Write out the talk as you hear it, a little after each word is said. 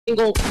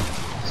single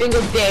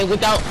day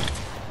without.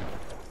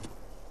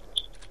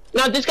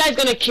 No, this guy's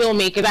gonna kill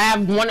me because I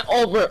have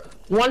over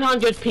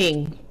 100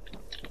 ping.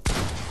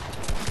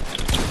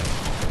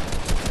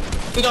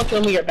 If you don't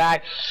kill me, you're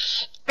bad.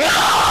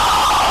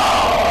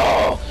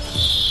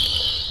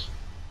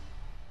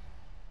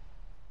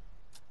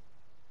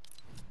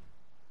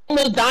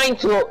 Almost dying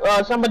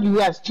to somebody who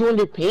has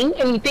 200 ping,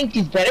 and you think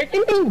he's better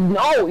than me?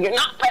 No, you're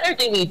not better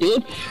than me,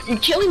 dude. You're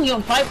killing me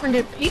on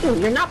 500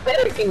 ping. You're not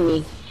better than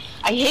me.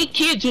 I hate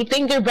kids who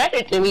think they're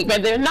better than me,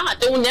 but they're not.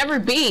 They will never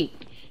be.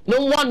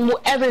 No one will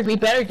ever be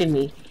better than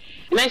me.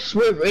 And I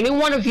swear, if any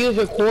one of you is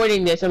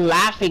recording this and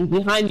laughing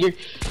behind your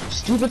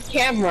stupid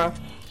camera,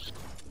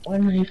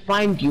 when I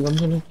find you, I'm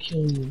gonna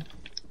kill you.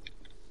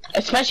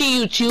 Especially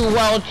you too,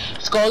 well,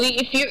 Scully.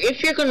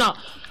 If you're gonna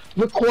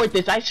record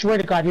this, I swear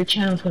to God, your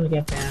channel's gonna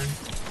get banned.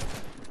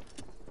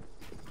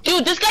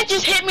 Dude, this guy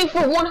just hit me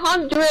for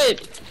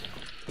 100.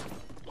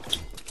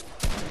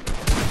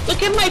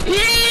 Look at my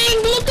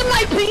ping! Look at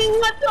my ping!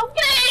 That's okay!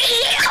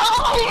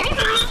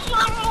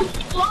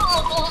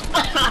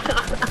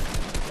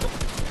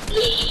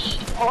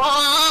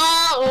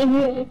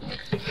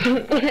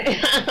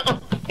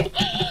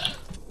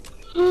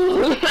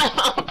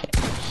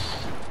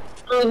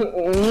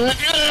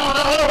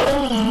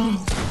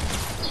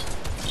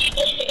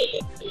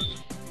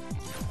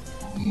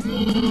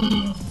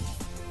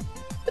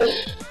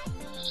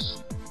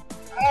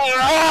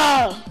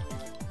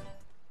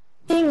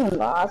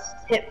 Lost.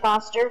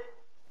 Hit-Plaster.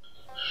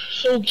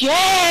 So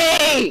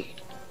gay!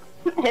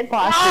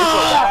 Hit-Plaster so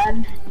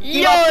bad.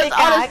 Yo, it's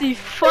honestly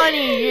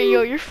funny.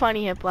 Yo, you're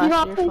funny,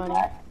 Hit-Plaster. You're funny.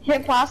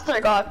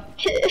 Hit-Plaster got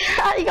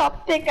he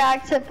got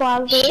pickaxe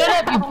Hit-Plaster.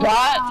 Shut up, you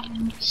bot!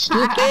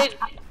 Stupid!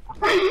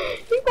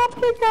 You got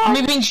pickaxe. I'm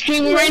even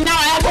streaming right now.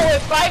 I have over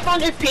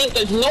 500 ping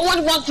because no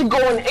one wants to go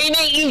in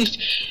NA East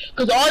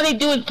because all they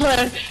do is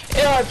play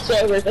ARP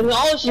servers and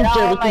all this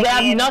servers because they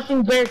have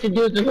nothing better to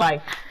do with their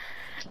life.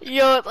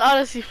 Yo, it's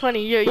honestly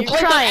funny. Yo, you're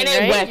crying,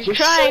 right? You're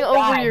crying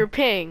over your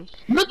ping.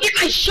 Look at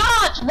my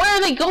shots! Where are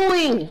they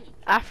going?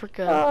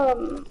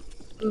 Africa.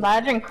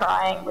 Imagine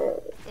crying,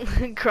 bro.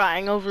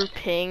 Crying over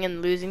ping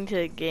and losing to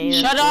a game.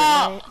 Shut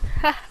up!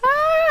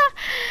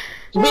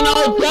 It's been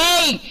all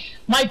day!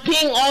 My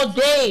ping all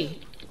day!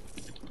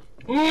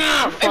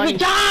 Every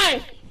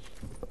time!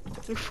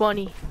 You're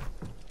funny.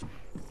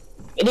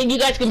 And then you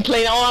guys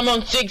complain, oh, I'm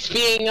on 6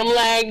 ping, I'm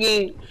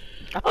lagging.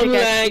 I'm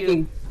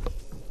lagging.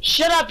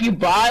 Shut up, you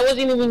bot! I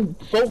wasn't even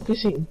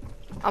focusing.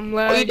 I'm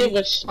lagging. All you did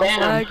was spam. I'm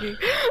lagging.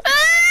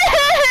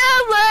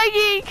 I'm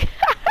lagging.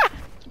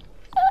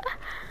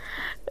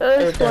 That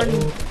was funny.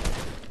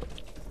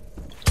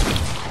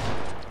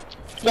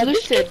 But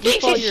this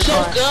is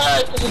so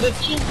good because of the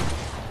team.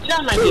 Get out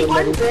of my game,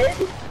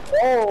 buddy.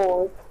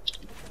 Oh.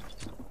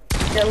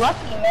 You're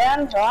lucky,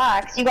 man.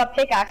 Relax. You got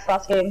pickaxe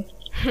last game.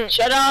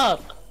 Shut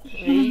up.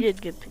 Yeah, you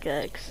did get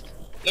pickaxed.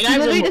 You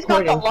literally just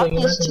got the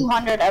luckiest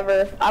 200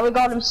 ever. I would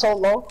got him so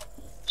low.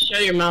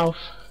 Shut your mouth.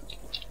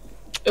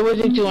 It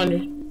wasn't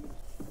 200.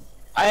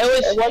 I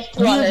always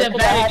use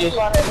advantages.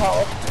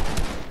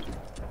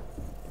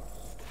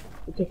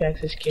 Pickaxe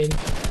this kid.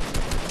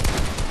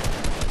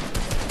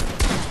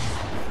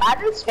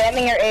 Imagine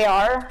spamming your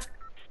AR.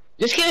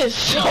 This kid is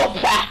so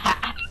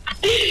bad.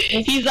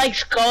 He's like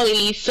Scully,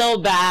 he's so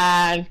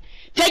bad.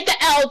 Take the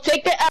L,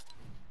 take the L.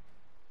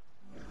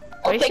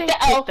 Oh, take the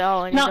L.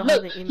 No,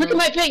 look at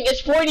my ping, it's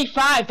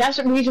 45. That's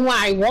the reason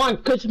why I won,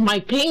 because of my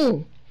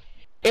ping.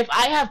 If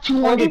I have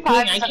 200 ping,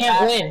 I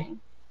can't win.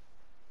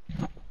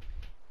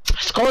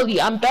 Scully,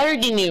 I'm better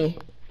than you.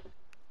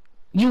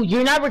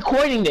 You're not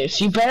recording this.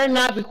 You better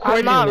not record this.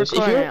 I'm not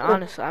recording,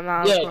 honestly, I'm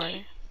not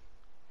recording.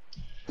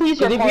 Please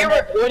record. If you're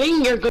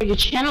recording, your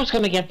channel's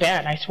gonna get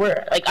banned, I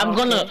swear. Like, I'm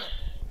gonna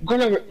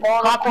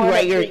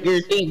copyright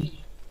your thing.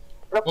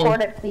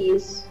 Record it,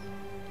 please.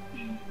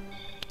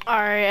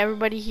 Alright,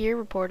 everybody here,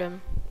 report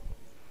him.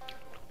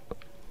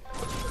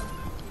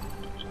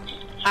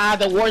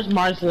 The Wars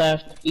Mars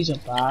left. He's a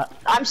bot.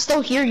 I'm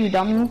still here, you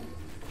dummy.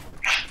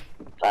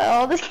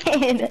 Oh, this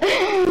kid.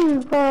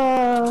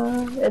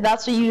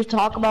 That's what you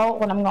talk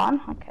about when I'm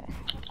gone? Okay.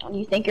 When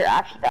you think you're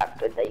actually that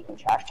good that you can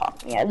trash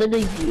talk me. I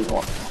literally do.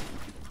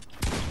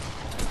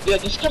 Yo,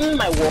 just come in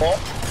my wall.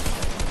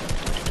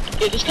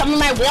 Yo, just come in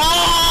my wall!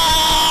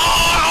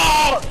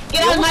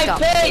 Get out of my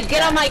face!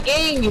 Get out of my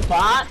game, you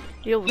bot!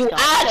 You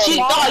actually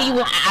thought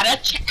you had a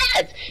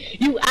chance!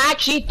 You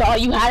actually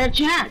thought you had a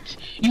chance!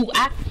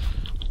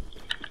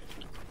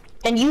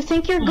 And you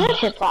think you're good,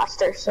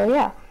 Hit-Plaster, so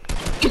yeah.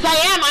 Because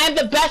I am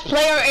the best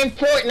player in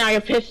Fortnite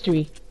of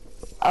history.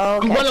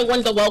 Okay. I'm gonna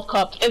win the World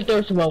Cup, if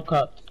there's a World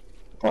Cup.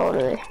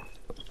 Totally.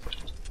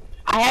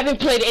 I haven't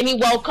played any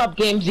World Cup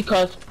games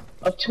because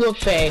of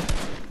 2FA.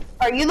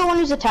 Are you the one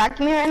who's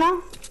attacking me right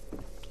now?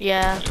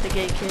 Yeah, the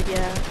gay kid,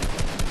 yeah.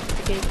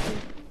 The gay kid.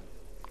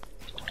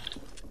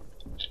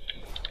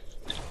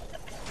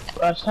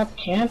 Bro, stop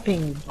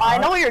camping. Bro. I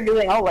know what you're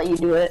doing, I'll let you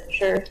do it,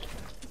 sure.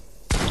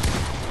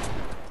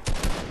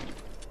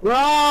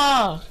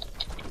 Bro!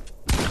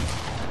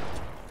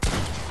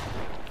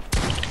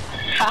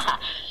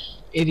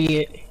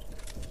 Idiot.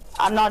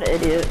 I'm not an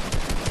idiot.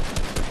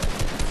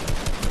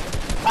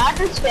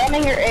 Imagine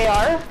spamming your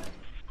AR.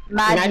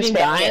 Imagine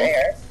spamming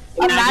your AR.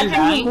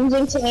 Imagine you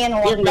losing to me in a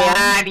 1v1. You're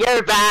bad,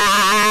 you're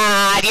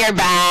bad, you're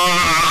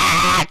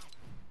bad.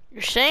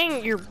 You're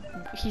saying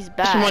he's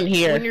bad. Someone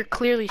here. When you're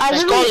clearly you're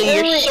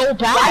so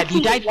bad.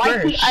 You died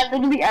first. I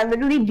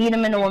literally beat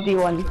him in a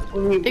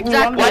 1v1.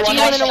 Exactly. Why do you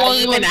guys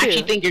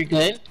actually think you're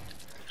good?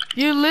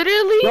 You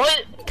literally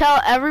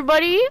tell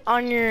everybody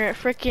on your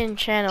freaking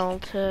channel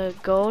to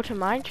go to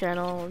my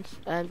channel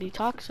and be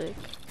toxic.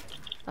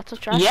 That's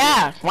what trash.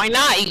 Yeah, why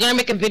not? You gonna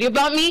make a video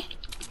about me?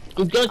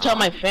 I'm gonna tell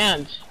my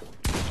fans.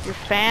 Your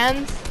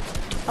fans?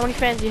 How many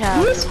fans do you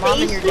have? Your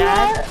mom and your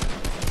dad?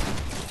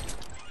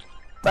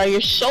 Bro,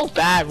 you're so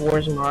bad,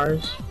 Wars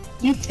Mars.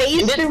 You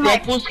phased through my...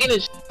 skin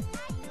is...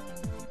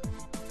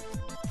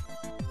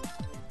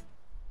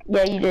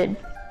 Yeah, you did.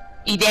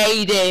 You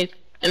did.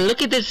 And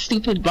look at this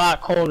stupid bot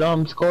called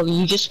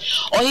Scully.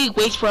 All he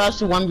waits for us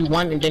to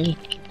 1v1 and then he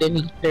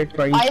third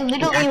party. I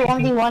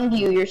literally 1v1'd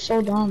you. You're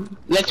so dumb.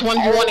 Let's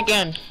 1v1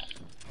 again.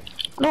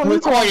 I don't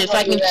need to record it so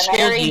I can I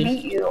scare already you.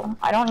 beat you.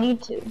 I don't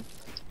need to.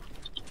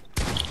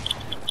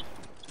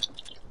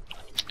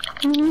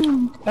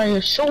 Bro,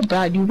 you're so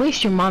bad. You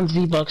waste your mom's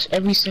V-Bucks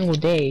every single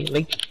day.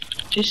 Like,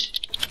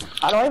 just...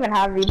 I don't even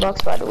have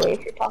V-Bucks, by the way,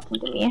 if you're talking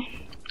to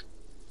me.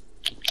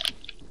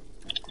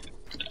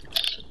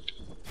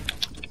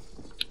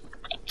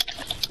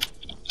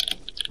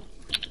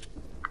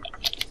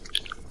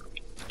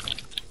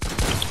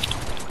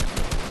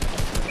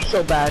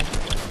 So bad.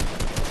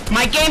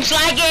 My game's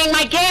lagging!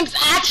 My game's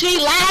actually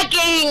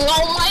lagging!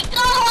 Oh my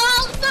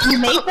god! You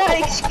make that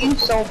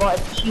excuse so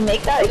much. You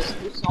make that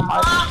excuse so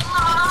much.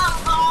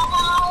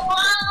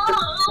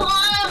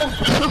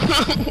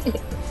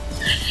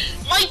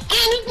 My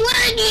game's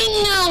lagging!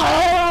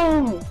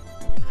 Oh!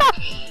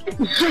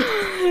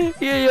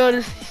 You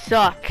honestly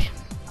suck.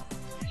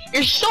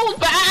 You're so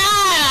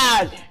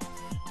bad!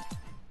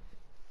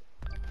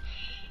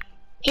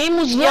 Game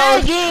was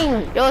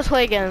lagging! Yo, let's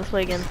play again,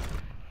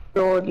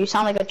 Dude, you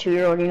sound like a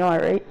 2-year-old, you know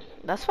that, right?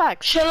 That's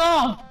facts. Shut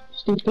up!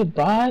 Stupid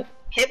bot.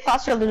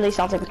 Hit-Plaster literally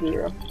sounds like a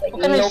 2-year-old. Like,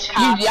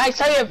 I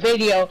saw your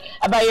video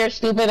about your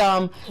stupid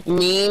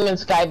meme and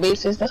sky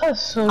bases. That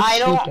was so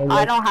stupid.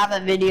 I don't have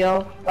a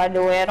video, by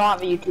the way. I don't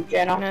have a YouTube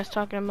channel. You guys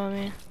talking about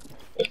me?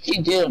 If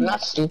you do, I'm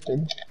not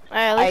stupid.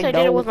 Alright, at least I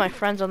did it with my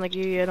friends on the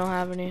GUI. I don't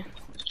have any.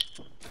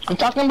 I'm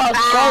talking about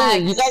Scully.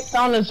 You guys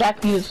sound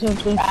exactly the same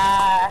thing.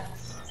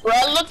 Bro,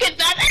 look at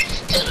that!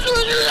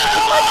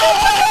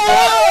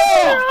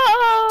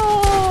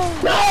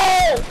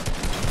 No!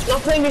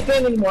 Don't play this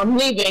game anymore. I'm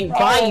leaving.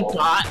 Bye, you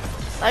bot.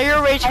 Oh, you're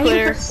a rage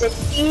quitter.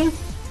 60?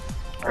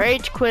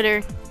 Rage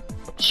quitter.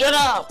 Shut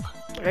up.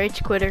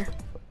 Rage quitter.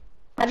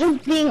 Imagine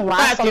being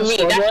last on the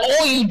scoreboard. That's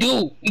all you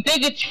do. You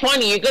think it's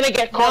funny. You're gonna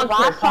get content,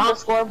 huh?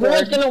 No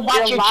one's gonna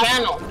watch your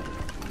channel.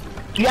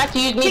 You have to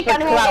use me for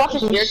clout.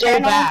 You're so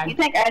bad. You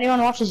think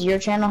anyone watches your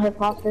channel,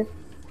 Hit-Plaster?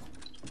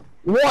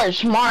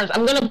 Wars, Mars,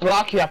 I'm gonna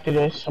block you after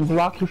this. I'll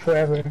block you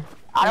forever.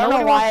 I don't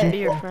know why. To be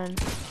your friend.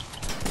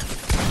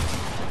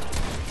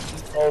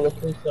 Oh,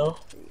 listen so.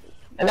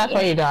 And that's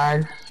why you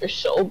died. You're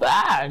so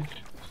bad.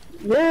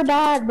 You're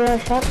bad, bro.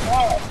 Shut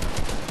up.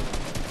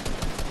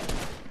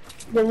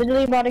 You're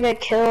literally about to get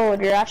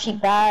killed. You're actually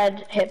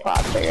bad,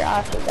 Hit-Plaster. You're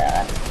actually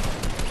bad.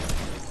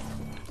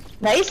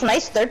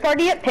 Nice third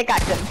party.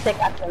 Pickaxe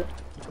him.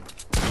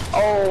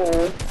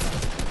 Oh.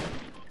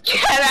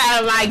 Get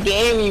out of my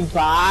game, you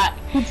bot.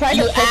 He tried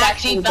to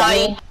actually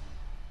thought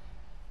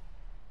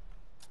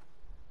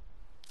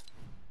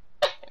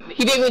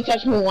he didn't even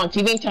touch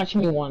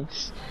me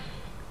once.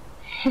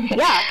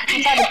 Yeah.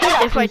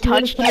 If I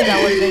touched you,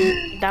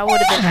 that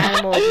would have been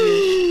animal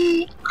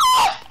abuse.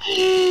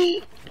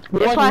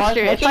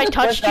 Hit-Plaster, if I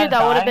touched you,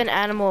 that would have been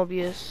animal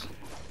abuse.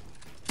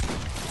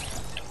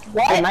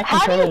 What?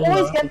 How do you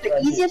always get the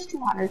easiest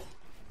 200?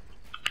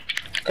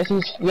 Cause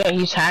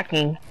he's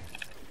hacking.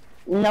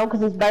 No,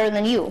 because he's better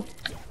than you.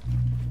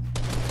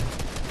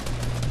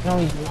 No,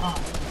 he's not.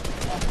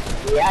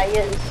 Yeah, he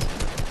is.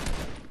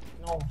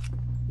 No,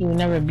 he will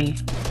never be.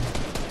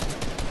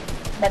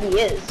 But he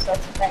is,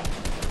 that's the thing.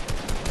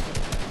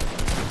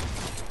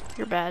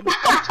 You're bad.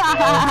 That's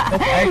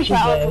actually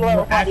that was a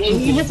little funny.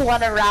 Actually You just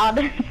went around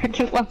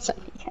for 1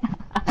 second.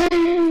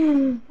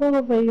 Oh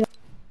my god.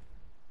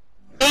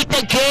 Beat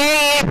the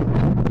game!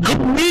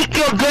 Beat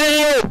your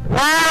game!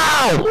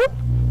 Wow!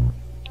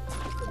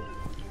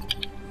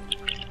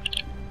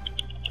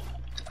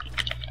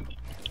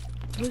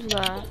 Who's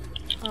that?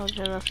 Oh,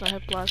 okay, that's not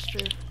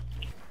Hit-Plaster.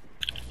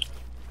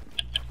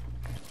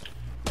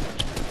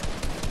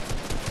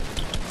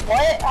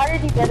 What? How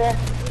did you get it?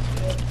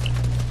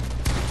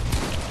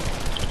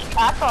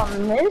 Back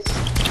on this?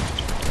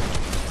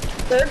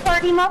 Third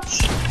party much?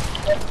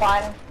 That's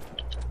fine.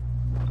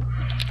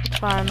 It's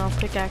fine, I'll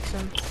pickaxe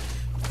him.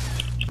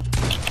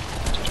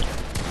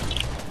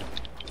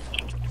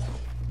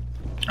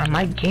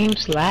 My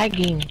game's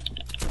lagging.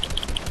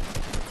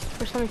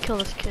 First, let me kill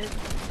this kid.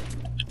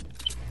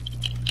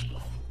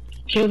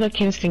 Kill the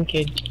Kingston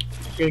kid.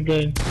 You're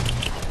good.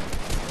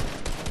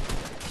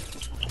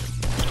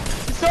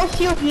 no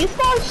shield. He's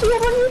got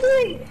shield on you,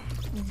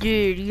 dude.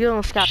 Dude, you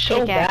almost got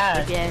So pickaxed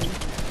bad. again.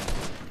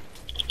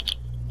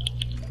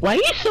 Why are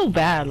you so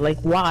bad? Like,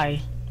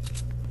 why?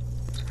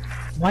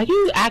 Why do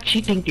you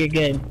actually think you're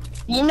good?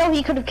 You know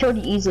he could have killed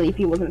you easily if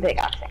he wasn't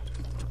pickaxing.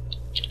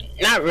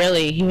 Not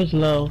really. He was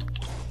low.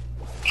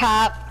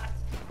 Cap.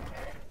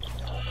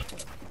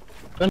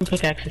 Don't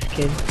pickaxe this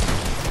kid.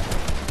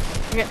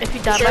 Yeah, if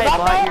you die Sure by a about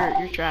bot, that?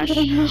 you're trash.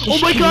 Oh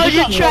my god,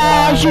 you're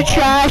trash! You're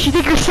trash! You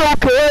think you're so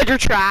good? You're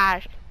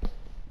trash!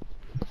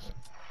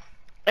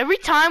 Every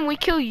time we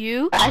kill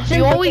you,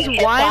 you always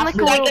whine like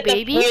a little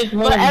baby,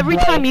 but every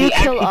time you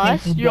kill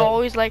us, you're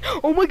always like,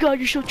 oh my god,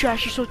 you're so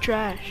trash, you're so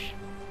trash.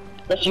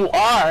 Yes, you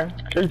are.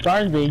 You're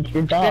garbage.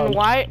 You're dog.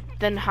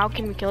 Then how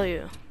can we kill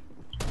you?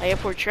 Like,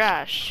 if we're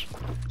trash,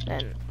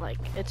 then, like,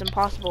 it's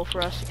impossible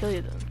for us to kill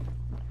you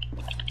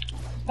then.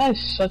 That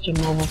is such a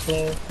mobile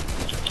player.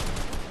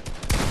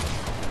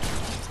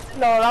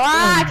 No,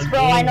 relax, bro.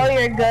 I know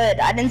you're good.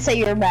 I didn't say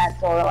you're bad,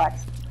 so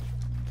relax.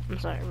 I'm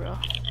sorry, bro.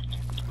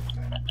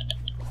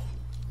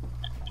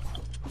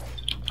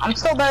 I'm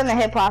still better than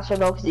Hit-Plaster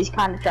though, because he's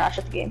kind of trash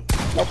at the game.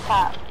 No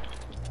cap.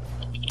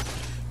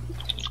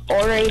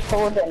 Already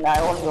told him that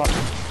I won't go.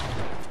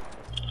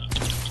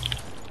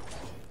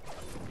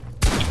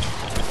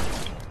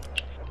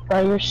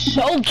 Bro, you're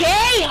so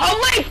gay! How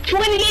am I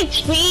 20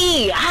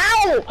 HP?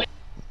 How?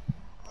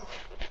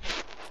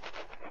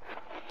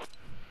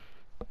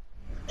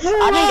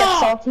 I didn't get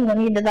salty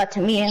when you did that to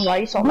me, and why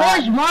are you so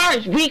mad?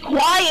 Mars, be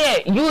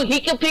quiet! He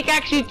can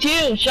pickaxe you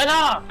too, shut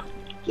up!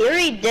 He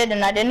already did,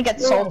 and I didn't get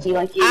salty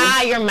like you.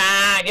 Ah, you're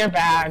mad, you're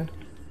bad.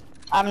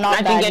 I'm not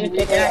Imagine bad. getting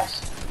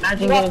pickaxe.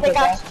 You got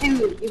pickaxe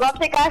too. You got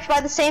pickaxe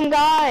by the same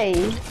guy.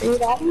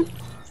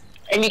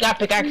 And you got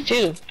pickaxe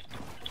too.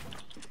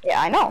 Yeah,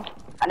 I know.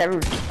 I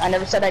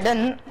never said I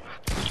didn't.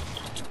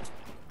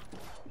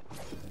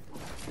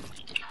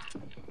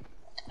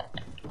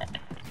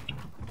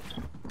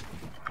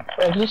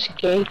 Bro, this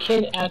gay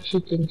kid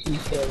actually thinks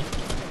he's good.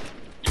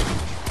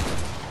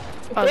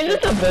 Oh, This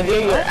is a video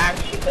you're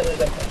actually gonna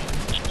get.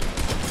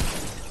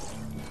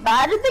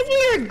 Imagine thinking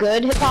you're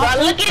good, Bro, Hip-Hop.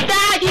 look at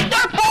that! He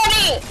started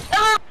partying!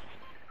 Stop!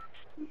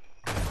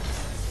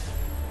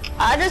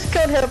 I just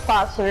killed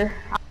Hit-Plaster.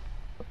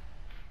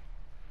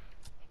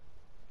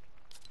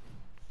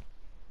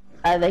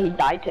 And then he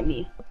died to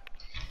me.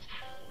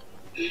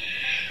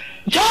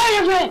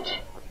 Tired of it!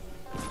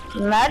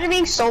 Imagine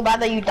being so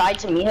bad that you died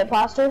to me,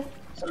 Hit-Plaster.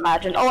 Just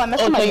imagine. Oh, I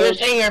messed up my so you're word.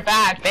 saying you're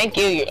bad. Thank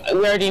you. We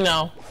already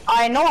know.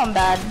 I know I'm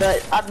bad,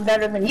 but I'm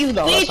better than you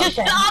though. Please That's just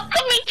what I'm saying. stop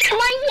coming to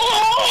my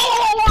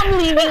wall! I'm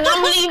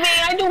leaving,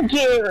 I don't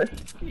care.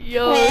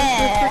 Yo,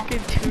 Yeah. it's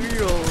a freaking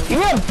 2-year-old.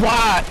 You're a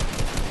bot.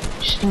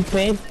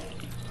 Stupid.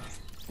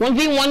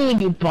 1v1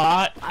 with you,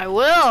 bot. I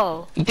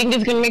will. You think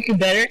it's gonna make you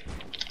better?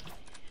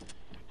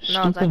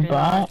 No, it's Stupid actually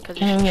bot. not, 'cause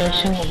Damn, it's you're a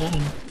trash. single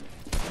man.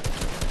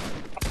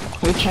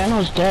 Your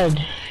channel's dead.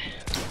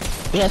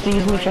 You have to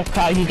use me for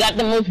clout. You got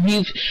the most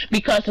views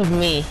because of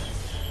me.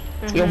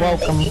 You're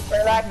welcome. For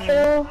that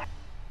kill.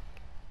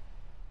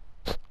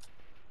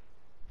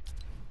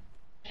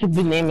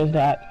 Stupid name is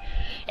that?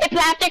 It's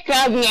plastic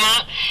crowd me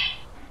out.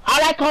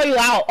 All I call you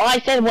out. All I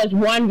said was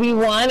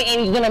 1v1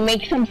 and you're gonna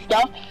make some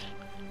stuff.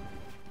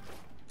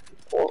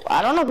 Well,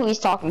 I don't know who he's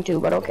talking to,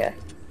 but okay.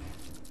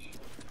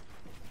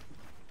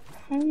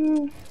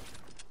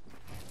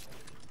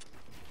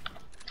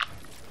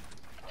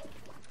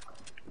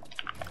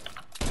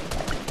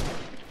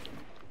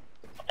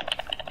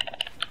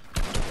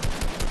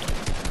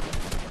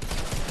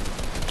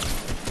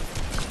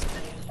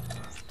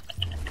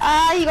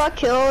 Ah, you got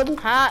killed.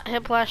 Hot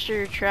Hit-Plaster,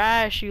 you're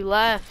trash. You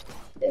left.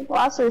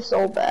 Hit-Plaster is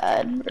so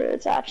bad, but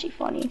it's actually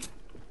funny.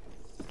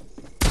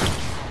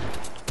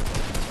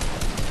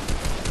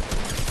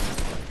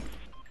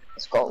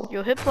 Let's go.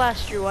 Yo,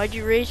 Hit-Plaster, why'd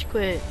you rage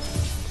quit?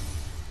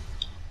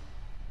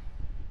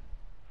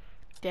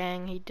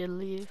 Dang, he did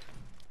leave.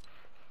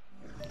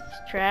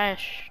 It's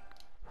trash.